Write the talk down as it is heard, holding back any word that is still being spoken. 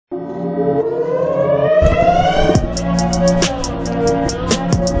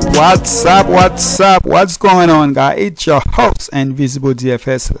What's going on, guys? It's your host, Invisible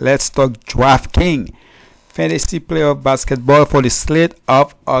DFS. Let's talk DraftKings Fantasy Playoff Basketball for the slate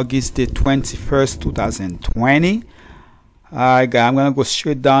of August the 21st, 2020. Alright, guys, I'm gonna go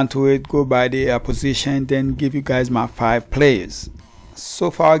straight down to it, go by the position, then give you guys my 5 players.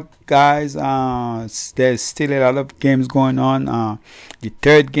 So far, guys, there's still a lot of games going on. The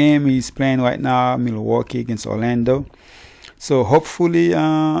third game is playing right now, Milwaukee against Orlando. So hopefully,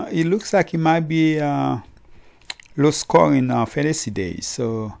 it looks like it might be low scoring fantasy days.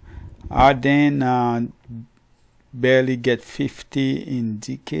 So Arden barely get 50 in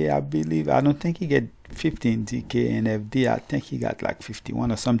DK, I believe. I don't think he get 50 in DK and FD. I think he got like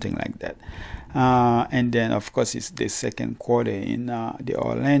 51 or something like that. And then of course it's the second quarter in the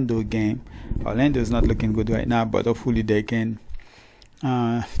Orlando game. Orlando is not looking good right now, but hopefully they can,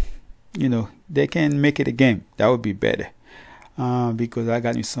 they can make it a game. That would be better. Because I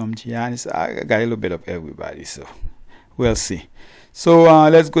got me some Giannis. I got a little bit of everybody, so we'll see. So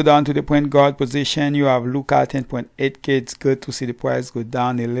let's go down to the point guard position. You have Luka 10.8K. It's good to see the price go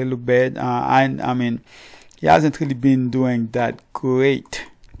down a little bit. I mean, he hasn't really been doing that great.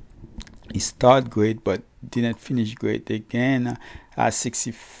 He started great, but didn't finish great again.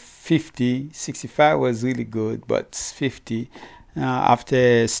 50, 65 was really good, but 50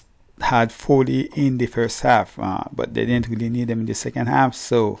 after had 40 in the first half, but they didn't really need them in the second half.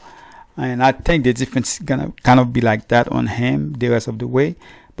 So, and I think the difference is gonna kind of be like that on him the rest of the way.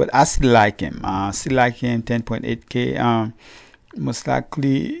 But I still like him. 10.8K. Most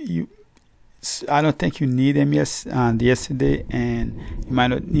likely, I don't think you need him yesterday, and you might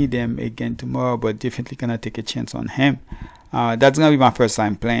not need him again tomorrow. But definitely gonna take a chance on him. That's gonna be my first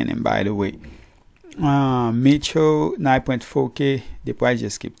time playing him, by the way. Mitchell 9.4K. The price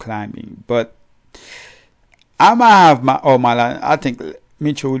just keep climbing, but I might have my line. I think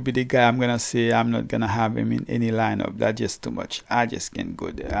Mitchell will be the guy I'm gonna say. I'm not gonna have him in any lineup. That's just too much. I just can't go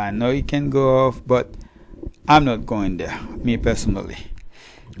there. I know he can go off, but I'm not going there, me personally.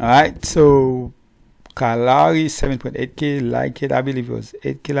 Alright, so Kyle Lowry 7.8K. Like it. I believe it was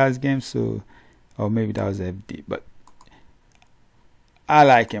 8K last game, so or maybe that was FD, but I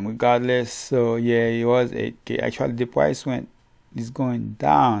like him regardless. So yeah, he was 8K. Actually, the price is going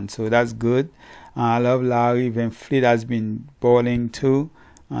down, so that's good. I love Lowry. Van Fleet has been balling too.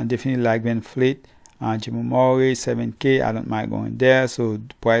 Definitely like Van Fleet. Jimmy Murray 7K. I don't mind going there. So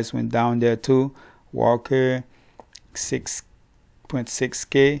the price went down there too. Walker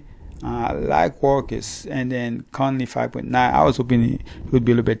 6.6K. I like Walker's, and then Conley 5.9. I was hoping it would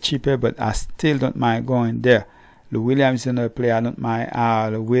be a little bit cheaper, but I still don't mind going there. Lou Williams is another player I don't mind. I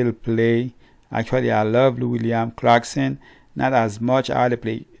will play. Actually, I love Lou Williams. Clarkson, not as much. I rather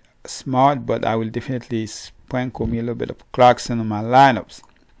play Smart, but I will definitely sprinkle me a little bit of Clarkson on my lineups.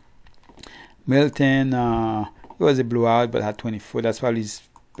 Milton, it was a blowout, but had 24. That's probably his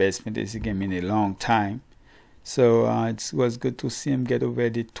best fantasy game in a long time. So it was good to see him get over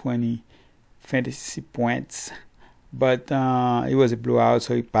the 20 fantasy points. But it was a blowout,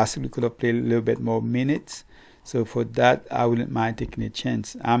 so he possibly could have played a little bit more minutes. So for that, I wouldn't mind taking a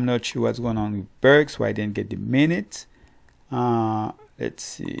chance. I'm not sure what's going on with Burks, why I didn't get the minutes. Let's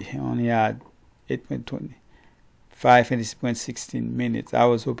see, he only had 8.25 fantasy points, 16 minutes. I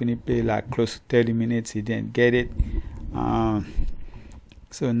was hoping he played like close to 30 minutes. He didn't get it.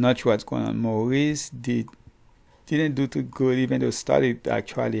 So not sure what's going on. Maurice didn't do too good, even though started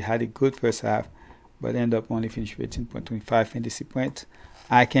actually had a good first half, but ended up only finished with 18.25 fantasy points.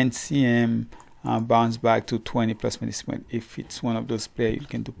 I can see him bounce back to 20 plus fantasy points if it's one of those players you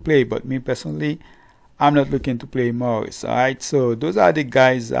can play. But me personally, I'm not looking to play Morris. Alright, so those are the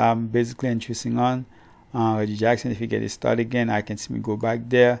guys I'm basically interested on. Reggie Jackson, if he get a start again, I can see me go back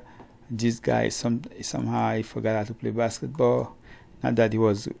there. This guy somehow he forgot how to play basketball. Not that he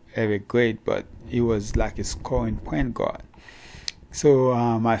was ever great, but he was like a scoring point guard. So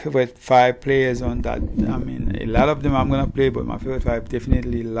my favorite 5 players on that, I mean, a lot of them I'm gonna play, but my favorite 5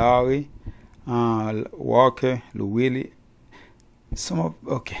 definitely Lowry, Walker, Lou Willie.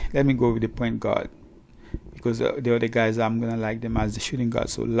 Okay, let me go with the point guard, because the other guys I'm gonna like them as the shooting guard.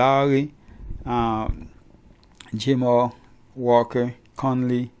 So Lowry, Jimmo, Walker,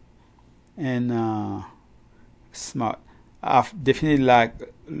 Conley, and Smart. I definitely like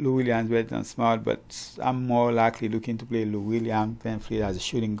Lou Williams better than Smart, but I'm more likely looking to play Lou Williams Van Fleet as a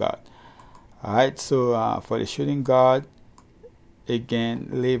shooting guard. Alright, so for the shooting guard, again,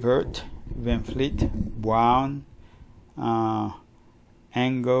 Levert, Van Fleet, Brown,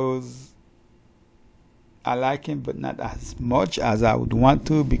 Angles, I like him, but not as much as I would want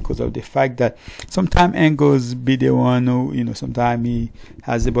to, because of the fact that sometimes Angles be the one who, sometimes he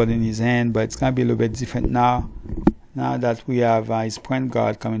has the ball in his hand, but it's gonna be a little bit different now. Now that we have his point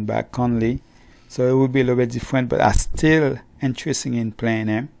guard coming back, Conley, so it will be a little bit different. But I'm still interested in playing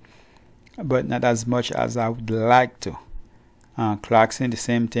him, but not as much as I would like to. Clarkson, the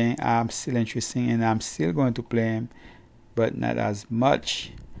same thing. I'm still interested, and I'm still going to play him, but not as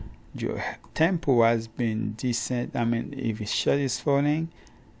much. Tempo has been decent. I mean, if his shot is falling,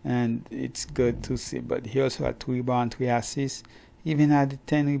 and it's good to see. But he also had 2 rebounds, 3 assists, even had a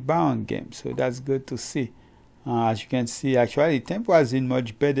 10 rebound game. So that's good to see. As you can see, actually, Tempo has been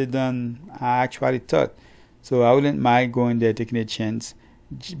much better than I actually thought. So I wouldn't mind going there, taking a chance.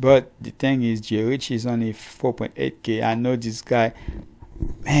 But the thing is, J. Rich is only 4.8K. I know this guy.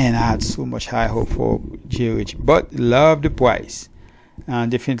 Man, I had so much high hope for J. Rich, but love the price.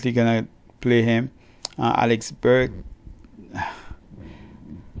 Definitely gonna play him. Alex Burke.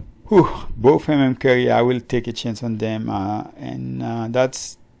 Both him and Curry, I will take a chance on them. And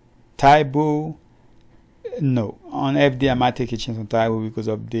that's Taibo. No, on FD I might take a chance on Taibo because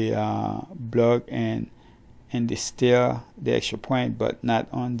of the block and the steal, the extra point, but not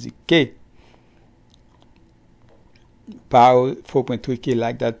on the K. Powell 4.3K,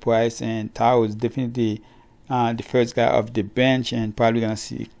 like that price, and Tao is definitely the first guy off the bench, and probably gonna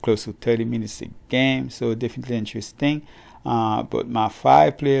see close to 30 minutes a game, so definitely interesting. But my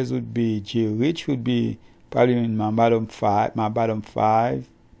 5 players would be J. Rich would be probably in my bottom 5.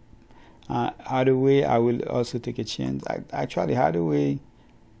 Hardaway, I will also take a chance. Actually, Hardaway,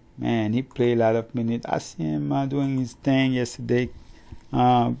 man, he played a lot of minutes. I see him doing his thing yesterday.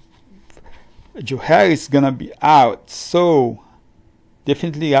 Joe Harris gonna be out, so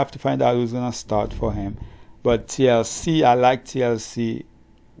definitely have to find out who's gonna start for him. But TLC, I like TLC.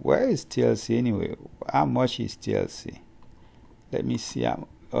 Where is TLC anyway? How much is TLC? Let me see.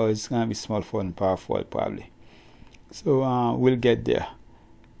 Oh, it's gonna be small forward and power forward probably. So we'll get there.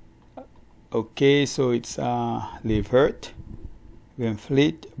 Okay, so it's Levert,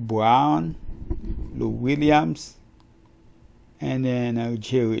 Winfleet, Brown, Lou Williams, and then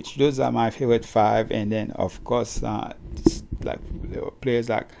J. Rich. Those are my favorite 5. And then of course, like players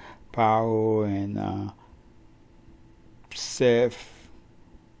like Powell and Seth,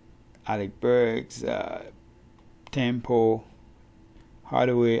 Alec Burks, Tempo,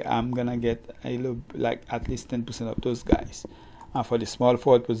 Hardaway. I'm gonna get a little, like at least 10% of those guys. For the small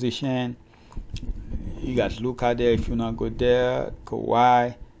forward position, you got Luka there. If you not go there,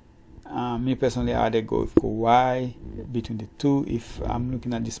 Kawhi. Me personally, I'd go with Kawhi between the 2. If I'm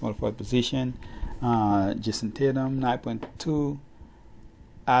looking at the small forward position, Jason Tatum 9.2.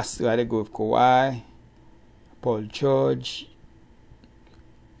 I'd go with Kawhi. Paul George,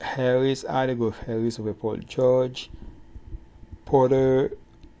 Harris. I'd go with Harris over Paul George. Porter,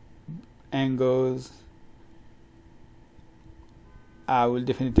 Angles. I will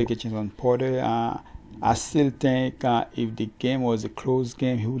definitely take a chance on Porter. I still think if the game was a close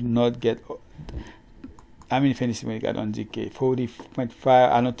game, he would not get. I mean, fantasy when he got on DK 40.5.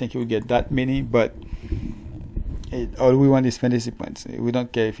 I don't think he would get that many, but all we want is fantasy points. We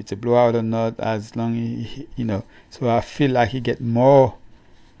don't care if it's a blowout or not, as long as So I feel like he get more,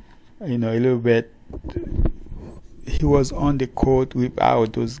 a little bit. He was on the court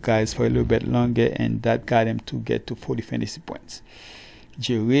without those guys for a little bit longer, and that got him to get to 40 fantasy points.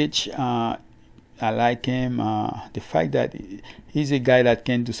 J. Rich, I like him. The fact that he's a guy that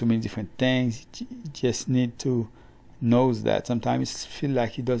can do so many different things, he just need to knows that. Sometimes feel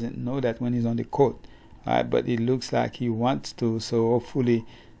like he doesn't know that when he's on the court. But it looks like he wants to, so hopefully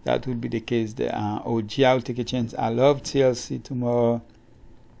that will be the case there. OG, I'll take a chance. I love TLC tomorrow.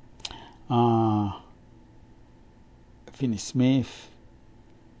 Finney Smith,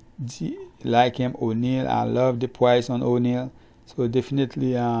 like him. O'Neal, I love the price on O'Neal, so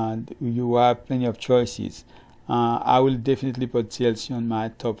definitely you have plenty of choices. I will definitely put TLC on my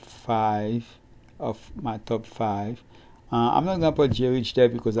top 5 of my top 5. I'm not gonna put J. Rich there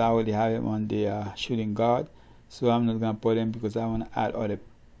because I already have him on the shooting guard, so I'm not gonna put him because I want to add other,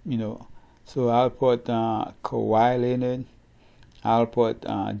 So I'll put Kawhi Leonard. I'll put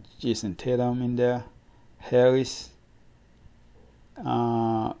Jason Tatum in there. Harris.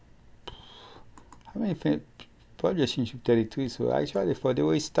 How many projects in 33? So actually, for the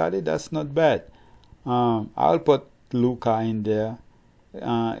way it started, that's not bad. I'll put Luka in there.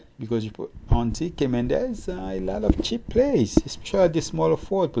 Because you put on TK, man, there's a lot of cheap plays, especially at the smaller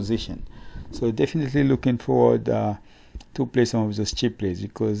forward position. So definitely looking forward to play some of those cheap plays,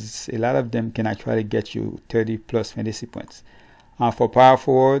 because a lot of them can actually get you 30 plus fantasy points. For power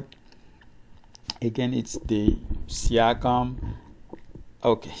forward, Again, it's the Siakam.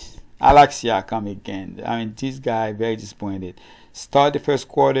 Okay, I like Siakam again. I mean, this guy very disappointed. Start the first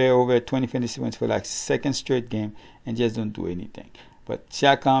quarter over 20 fantasy points for like second straight game and just don't do anything. But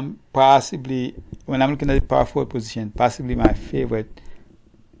Siakam, possibly, when I'm looking at the power forward position, possibly my favorite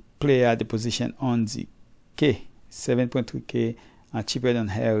player at the position on the K, 7.2K, cheaper than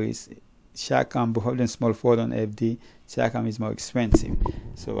Harris. Siakam, both of them small forward on FD. Siakam is more expensive,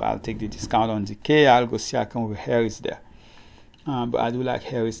 so I'll take the discount on the K. I'll go Siakam with Harris there. But I do like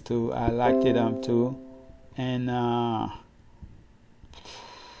Harris too. I like Tatum too, and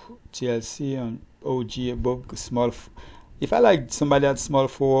TLC and OG both small. If I like somebody that's small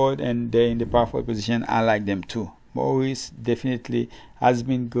forward and they're in the power forward position, I like them too. Morris definitely has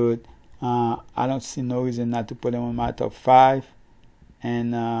been good. I don't see no reason not to put them on my top 5.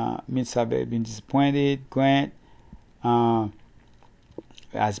 And Millsap has been disappointed. Grant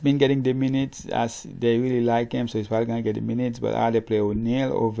has been getting the minutes as they really like him, so he's probably gonna get the minutes. But I rather play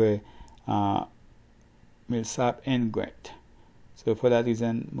O'Neal over Millsap and Grant. So for that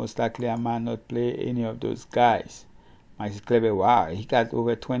reason, most likely I might not play any of those guys. Max Kleber, wow, he got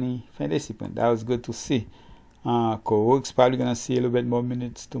over 20 fantasy points. That was good to see. Korok's probably gonna see a little bit more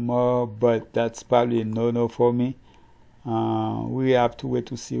minutes tomorrow, but that's probably a no-no for me. We have to wait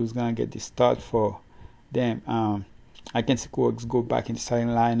to see who's gonna get the start for them. I can see Korok's go back in the starting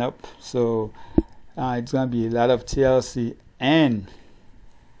lineup, so it's gonna be a lot of TLC and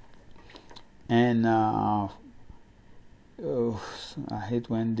oh, I hate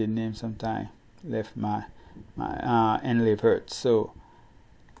when the name sometimes left my end lip hurts. So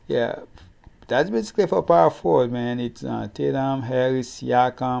yeah, that's basically for power forward, man. It's Tatum, Harris,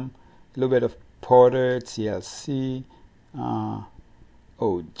 Siakam, a little bit of Porter, TLC,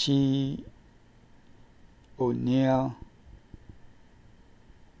 OG, O'Neal.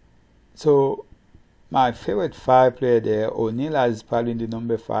 So my favorite 5 player there, O'Neal is probably the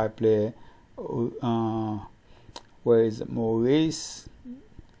number 5 player. Where is Maurice?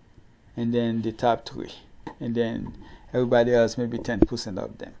 And then the top 3. And then everybody else, maybe 10%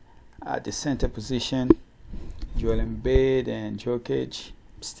 of them. At the center position, Joel Embiid and Jokic.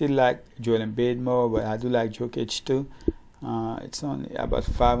 Still like Joel Embiid more, but I do like Jokic too. It's only about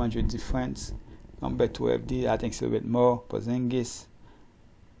 500 difference compared to FD. I think it's a little bit more. Porzingis,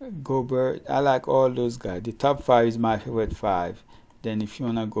 Gobert. I like all those guys. The top 5 is my favorite 5. Then if you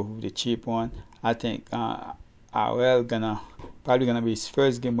wanna go with the cheap one, I think Arel probably gonna be his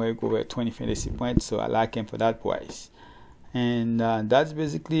first game where he go over 20 fantasy points. So I like him for that price. And that's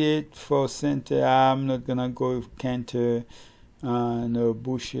basically it for center. I'm not gonna go with Cantor, no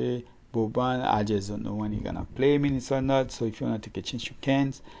Boucher, Boban. I just don't know when he's gonna play minutes or not. So if you wanna take a chance, you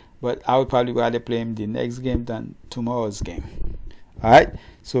can. But I would probably rather play him the next game than tomorrow's game. All right.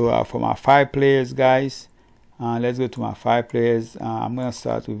 So for my 5 players, guys, let's go to my 5 players. I'm gonna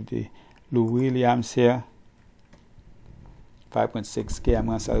start with the Lou Williams here. 5.6K. I'm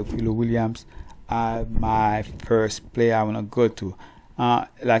gonna start with Lou Williams. My first player I want to go to.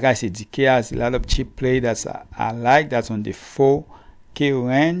 Like I said, DK has a lot of cheap play that's I like. That's on the 4K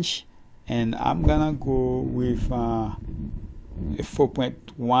range, and I'm gonna go with a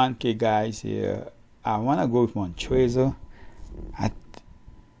 4.1K guys here. I want to go with Montrezl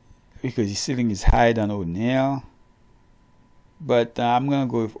because his ceiling is higher than O'Neal, but I'm gonna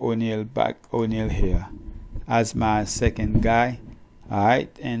go with O'Neal here as my second guy. All right,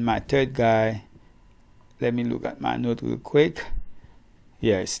 and my third guy. Let me look at my note real quick.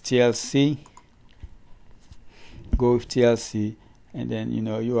 Yeah, it's TLC. Go with TLC, and then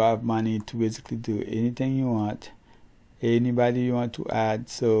you have money to basically do anything you want, anybody you want to add.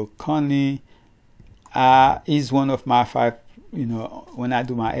 So Conley is one of my 5. When I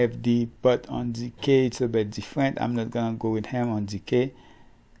do my FD, but on DK it's a bit different. I'm not gonna go with him on DK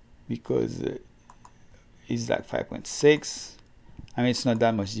because he's like 5.6. I mean, it's not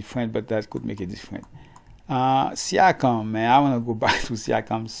that much different, but that could make it different. Siakam, man, I want to go back to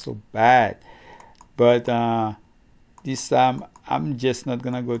Siakam so bad, but this time I'm just not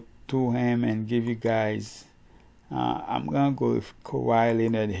gonna go to him and give you guys. I'm gonna go with Kawhi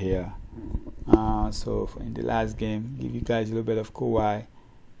Leonard here. So in the last game, give you guys a little bit of Kawhi,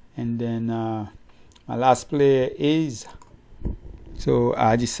 and then my last player is. So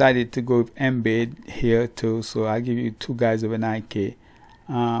I decided to go with Embiid here too. So I give you 2 guys over 9K.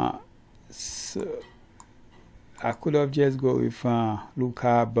 So I could have just go with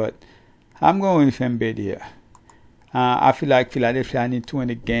Luka, but I'm going with Embiid here. I feel like Philadelphia need to win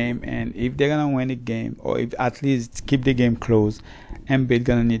the game, and if they're gonna win the game, or if at least keep the game close, Embiid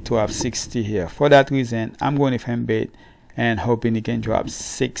gonna need to have 60 here. For that reason, I'm going with Embiid and hoping he can drop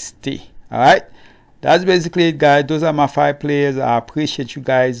 60. All right. that's basically it, guys. Those are my 5 players. I appreciate you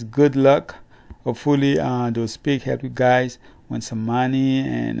guys. Good luck. Hopefully those picks help you guys win some money,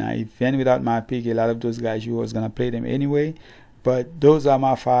 and even without my pick, a lot of those guys, you was gonna play them anyway. But those are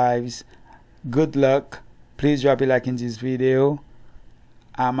my 5s. Good luck. Please drop a like in this video.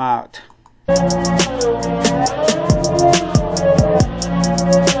 I'm out.